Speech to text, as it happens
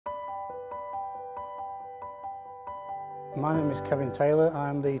My name is Kevin Taylor.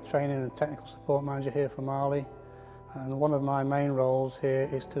 I'm the Training and Technical Support Manager here for Marley, and one of my main roles here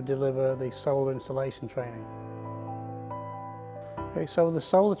is to deliver the solar installation training. Okay, so the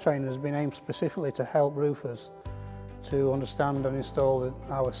solar training has been aimed specifically to help roofers to understand and install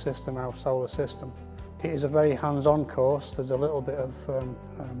our system, our solar system. It is a very hands-on course. There's a little bit of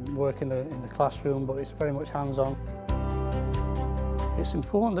work in the classroom, but it's very much hands-on. It's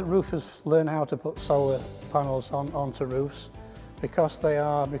important that roofers learn how to put solar panels onto roofs because they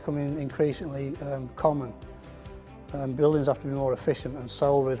are becoming increasingly common. Buildings have to be more efficient, and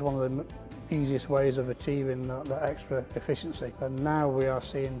solar is one of the easiest ways of achieving that extra efficiency. And now we are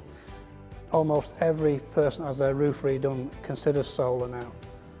seeing almost every person has their roof redone considers solar now.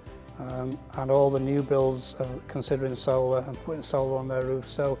 And all the new builds are considering solar and putting solar on their roofs.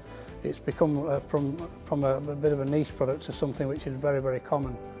 So it's become from a bit of a niche product to something which is very, very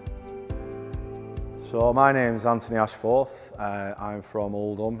common. So my name's Anthony Ashforth. I'm from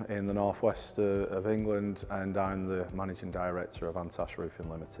Oldham in the northwest of England, and I'm the Managing Director of Antas Roofing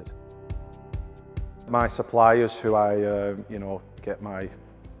Limited. My suppliers, who I get my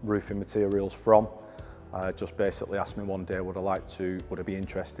roofing materials from, just basically asked me one day would I be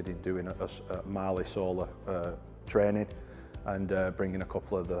interested in doing a Marley Solar training and bringing a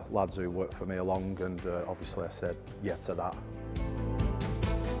couple of the lads who work for me along, and obviously I said yeah to that.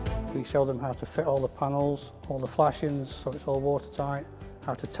 We show them how to fit all the panels, all the flashings so it's all watertight,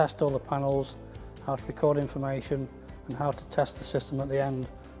 how to test all the panels, how to record information and how to test the system at the end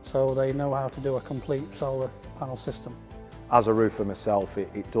so they know how to do a complete solar panel system. As a roofer myself,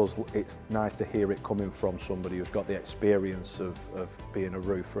 it's nice to hear it coming from somebody who's got the experience of being a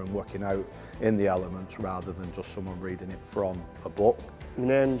roofer and working out in the elements rather than just someone reading it from a book. My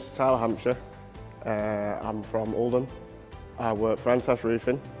name's Tyler Hampshire. I'm from Oldham. I work for Antas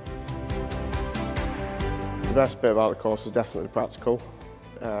Roofing. The best bit about the course is definitely practical.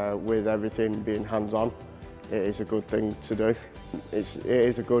 With everything being hands-on, it is a good thing to do. It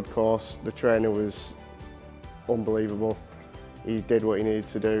is a good course. The trainer was unbelievable. He did what he needed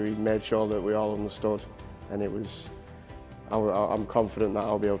to do. He made sure that we all understood, and I'm confident that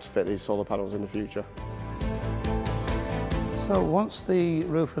I'll be able to fit these solar panels in the future. So once the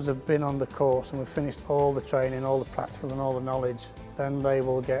roofers have been on the course and we've finished all the training, all the practical and all the knowledge, then they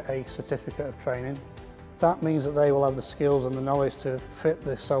will get a certificate of training. That means that they will have the skills and the knowledge to fit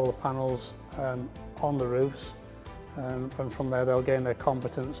the solar panels on the roofs, and from there they'll gain their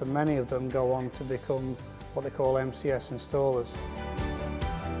competence, and many of them go on to become what they call MCS installers.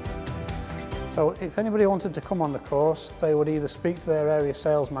 So if anybody wanted to come on the course, they would either speak to their area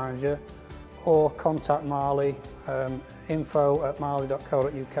sales manager or contact Marley,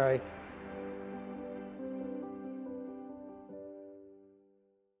 info@marley.co.uk,